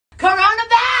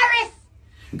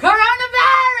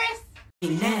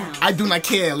Now. I do not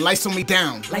care. Lights on me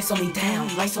down. Lights on me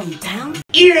down. Lights on me down.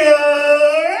 Yeah.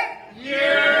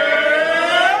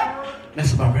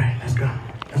 That's about right. Let's go.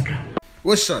 Let's go.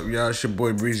 What's up, y'all? It's your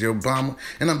boy Breezy Obama,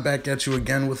 and I'm back at you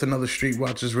again with another Street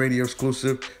Watchers Radio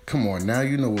exclusive. Come on, now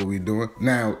you know what we're doing.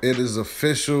 Now, it is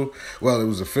official. Well, it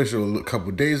was official a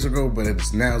couple days ago, but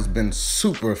it's been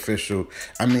super official.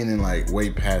 I mean, in like way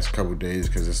past a couple days,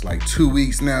 because it's like 2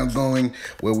 weeks now going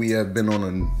where we have been on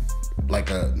a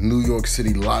New York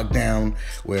City lockdown,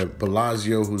 where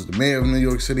Blasio, who's the mayor of New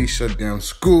York City, shut down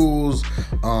schools,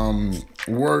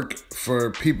 work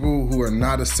for people who are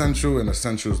not essential, and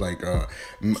essentials like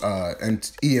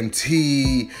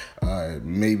EMT,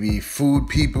 maybe food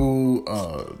people,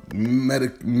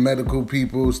 medical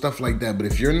people, stuff like that. But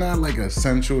if you're not like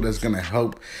essential, that's gonna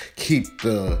help keep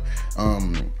the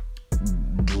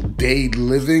day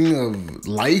living of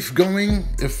life going,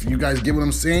 if you guys get what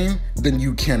I'm saying, then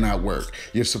you cannot work.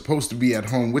 You're supposed to be at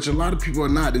home, which a lot of people are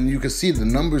not, and you can see the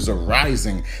numbers are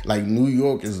rising. Like, New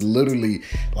York is literally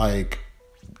like,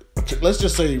 let's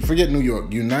just say, forget New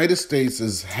York, United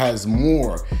States has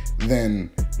more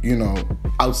than,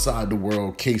 outside the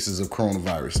world cases of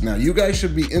coronavirus. Now, you guys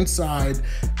should be inside,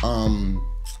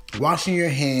 washing your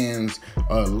hands,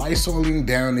 Lysoling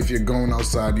down if you're going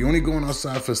outside. You're only going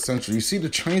outside for essential. You see the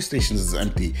train stations is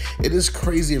empty. It is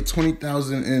crazy of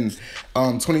 20,000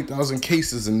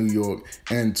 cases in New York,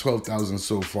 and 12,000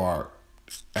 so far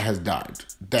has died.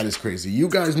 That is crazy. You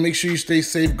guys make sure you stay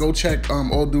safe. Go check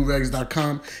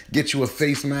alldurags.com. Get you a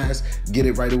face mask. Get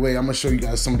it right away. I'm gonna show you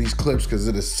guys some of these clips because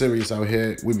it is serious out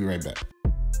here. We'll be right back.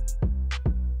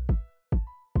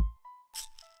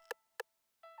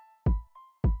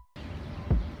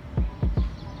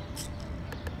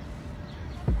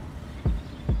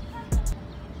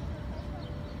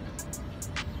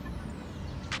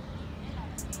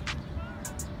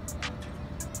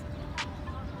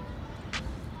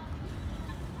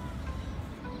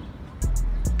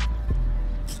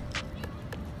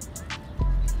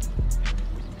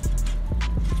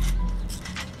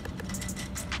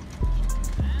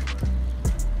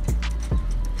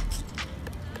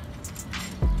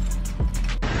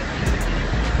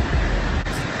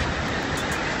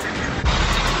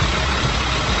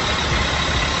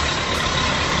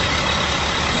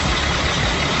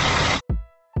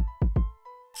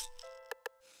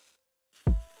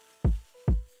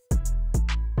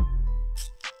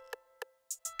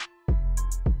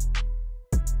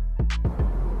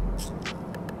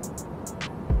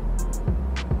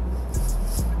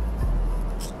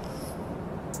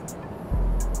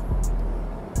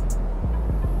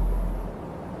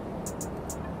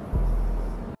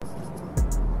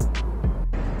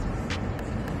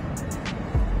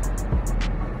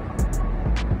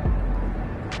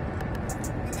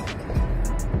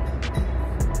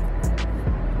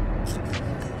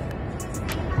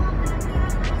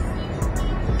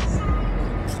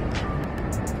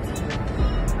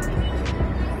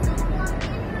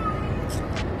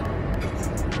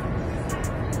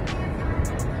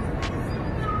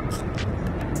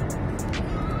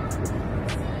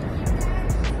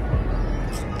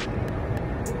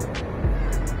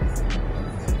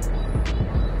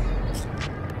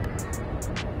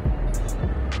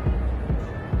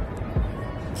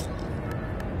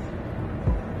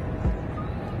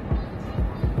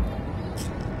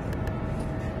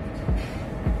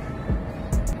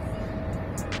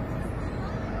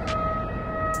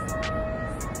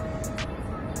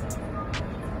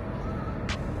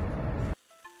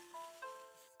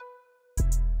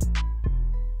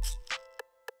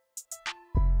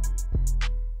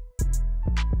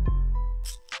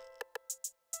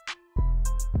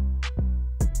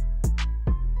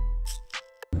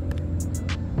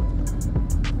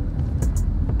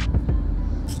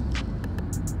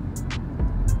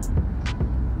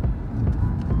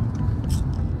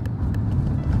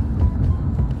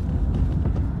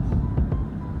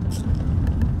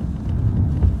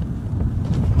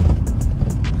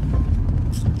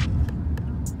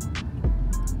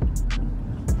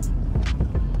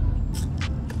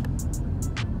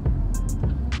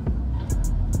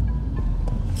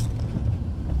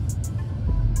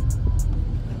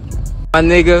 My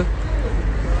nigga,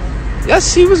 y'all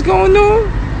see what's going on?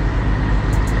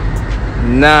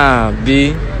 Nah,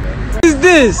 B. What is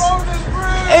this?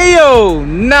 Ayo,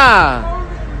 nah.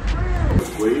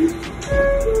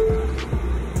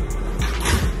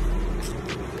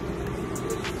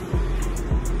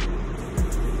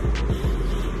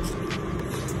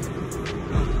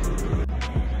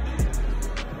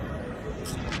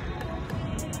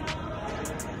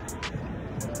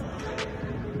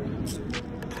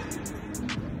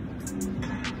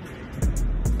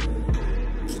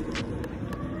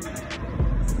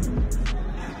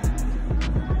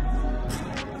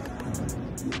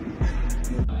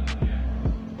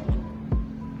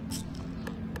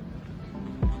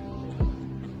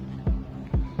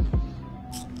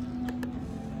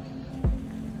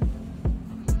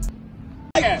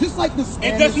 Just like the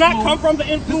Spanish It does not flu, come from the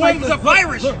influenza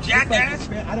virus, look, you jackass.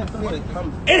 I didn't feel it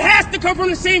comes. It has to come from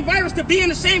the same virus to be in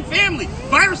the same family.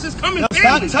 Viruses come in Stop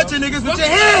families. touching niggas with your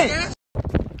hands.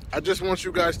 I just want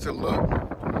you guys to look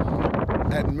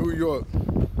at New York,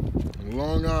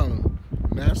 Long Island,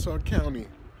 Nassau County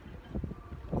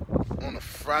on a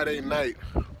Friday night,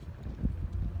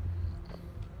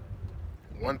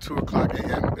 1, 2 o'clock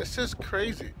a.m. This is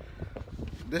crazy.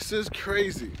 This is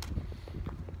crazy.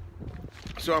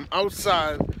 So I'm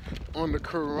outside on the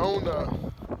Corona,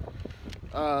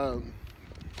 I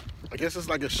guess it's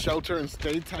like a shelter and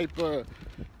stay type of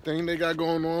thing they got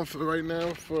going on for right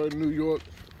now for New York.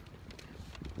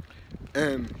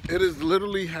 And it is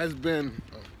literally has been,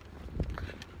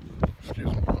 excuse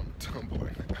me, I'm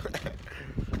tumbling.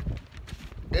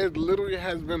 It literally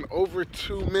has been over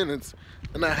 2 minutes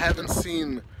and I haven't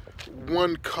seen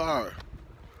one car.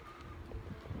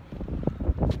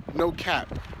 No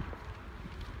cap.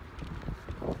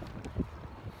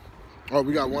 Oh,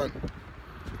 we got one.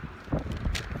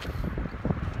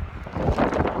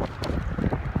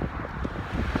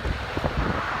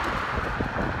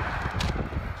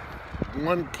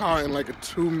 One car in like a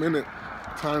 2-minute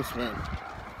time span.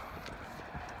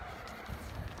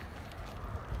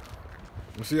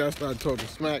 You see, I started talking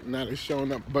smack, now they're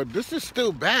showing up. But this is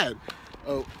still bad.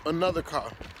 Oh, another car.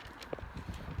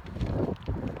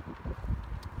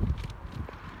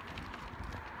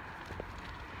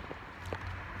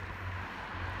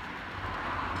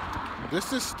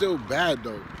 This is still bad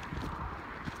though.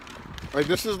 Like,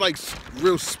 this is like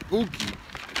real spooky.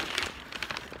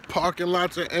 Parking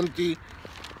lots are empty.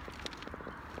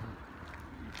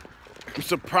 I'm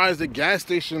surprised the gas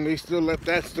station, they still let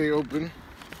that stay open.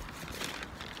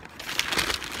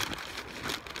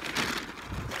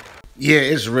 Yeah,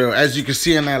 it's real. As you can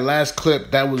see in that last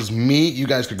clip, that was me. You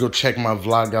guys could go check my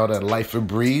vlog out at Life of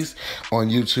Breeze on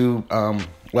YouTube.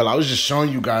 Well, I was just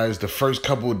showing you guys the first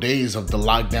couple of days of the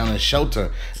lockdown and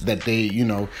shelter that they,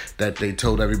 that they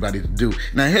told everybody to do.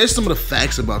 Now, here's some of the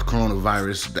facts about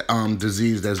coronavirus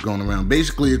disease that's going around.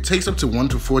 Basically, it takes up to 1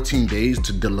 to 14 days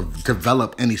to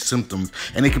develop any symptoms,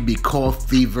 and it could be cough,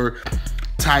 fever,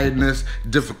 tiredness,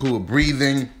 difficult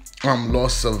breathing,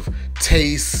 loss of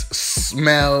taste,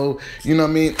 smell, you know what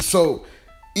I mean? So,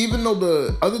 even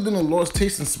though other than the lost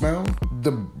taste and smell,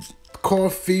 the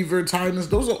cough, fever, tiredness,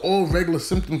 those are all regular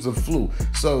symptoms of flu.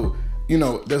 So,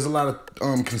 there's a lot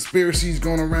of conspiracies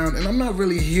going around, and I'm not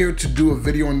really here to do a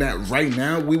video on that right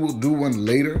now. We will do one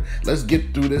later. Let's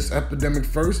get through this epidemic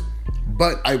first.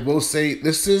 But I will say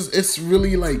it's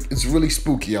really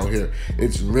spooky out here.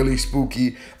 It's really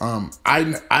spooky.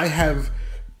 I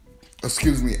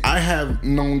have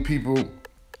known people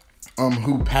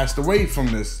who passed away from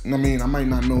this. I mean, I might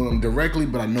not know them directly,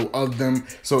 but I know of them.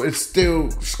 So it's still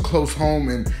close home.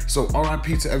 And so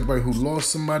RIP to everybody who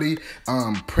lost somebody.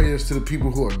 Prayers to the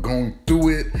people who are going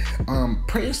through it.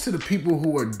 Prayers to the people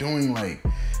who are doing like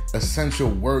essential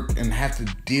work and have to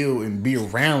deal and be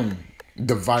around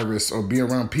the virus or be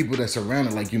around people that's around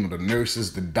it, like, the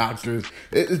nurses, the doctors.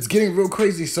 It's getting real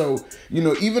crazy. So,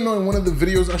 even though in one of the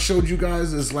videos I showed you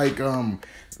guys is like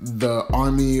the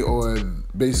army or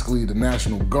basically the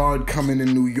National Guard coming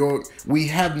in New York, we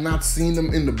have not seen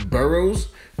them in the boroughs,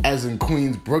 as in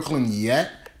Queens, Brooklyn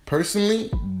yet,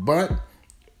 personally, but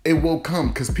it will come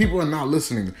because people are not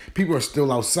listening. People are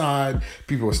still outside.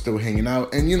 People are still hanging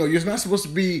out. And, you're not supposed to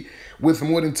be with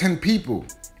more than 10 people.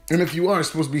 And if you are, it's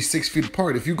supposed to be 6 feet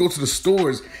apart. If you go to the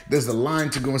stores, there's a line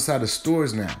to go inside the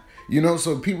stores now.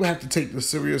 So people have to take this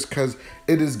serious because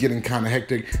it is getting kind of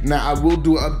hectic. Now, I will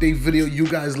do an update video. You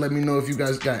guys let me know if you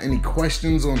guys got any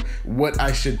questions on what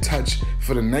I should touch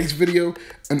for the next video.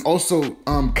 And also,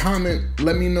 comment,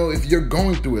 let me know if you're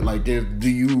going through it. Like, did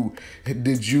you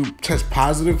test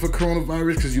positive for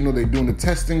coronavirus? Because, they're doing the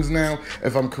testings now.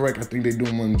 If I'm correct, I think they're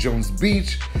doing one in Jones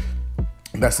Beach.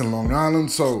 That's in Long Island.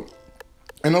 So,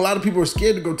 and a lot of people are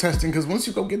scared to go testing because once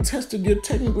you go get tested, you're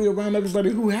technically around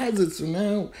everybody who has it. So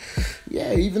now,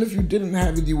 yeah, even if you didn't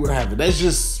have it, you would have it. That's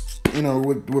just,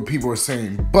 what people are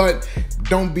saying. But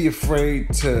don't be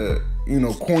afraid to,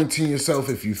 quarantine yourself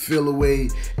if you feel away.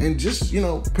 And just,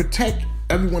 protect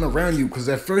everyone around you. Because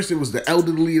at first it was the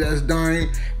elderly that's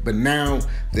dying. But now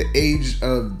the age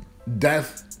of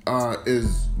death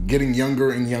is getting younger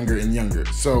and younger and younger.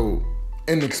 So,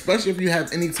 and especially if you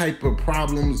have any type of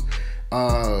problems,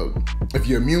 if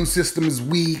your immune system is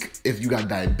weak, if you got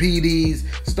diabetes,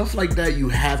 stuff like that, you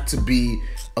have to be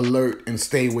alert and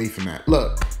stay away from that.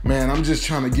 Look, man, I'm just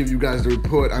trying to give you guys the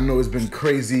report. I know it's been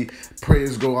crazy.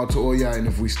 Prayers go out to all y'all, and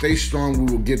if we stay strong,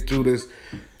 we will get through this.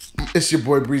 It's your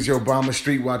boy Breezy Obama,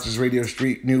 Street Watchers Radio,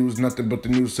 Street News, nothing but the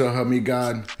news, so help me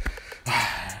God.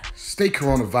 Stay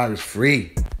coronavirus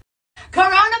free.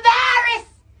 Coronavirus!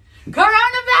 Coronavirus!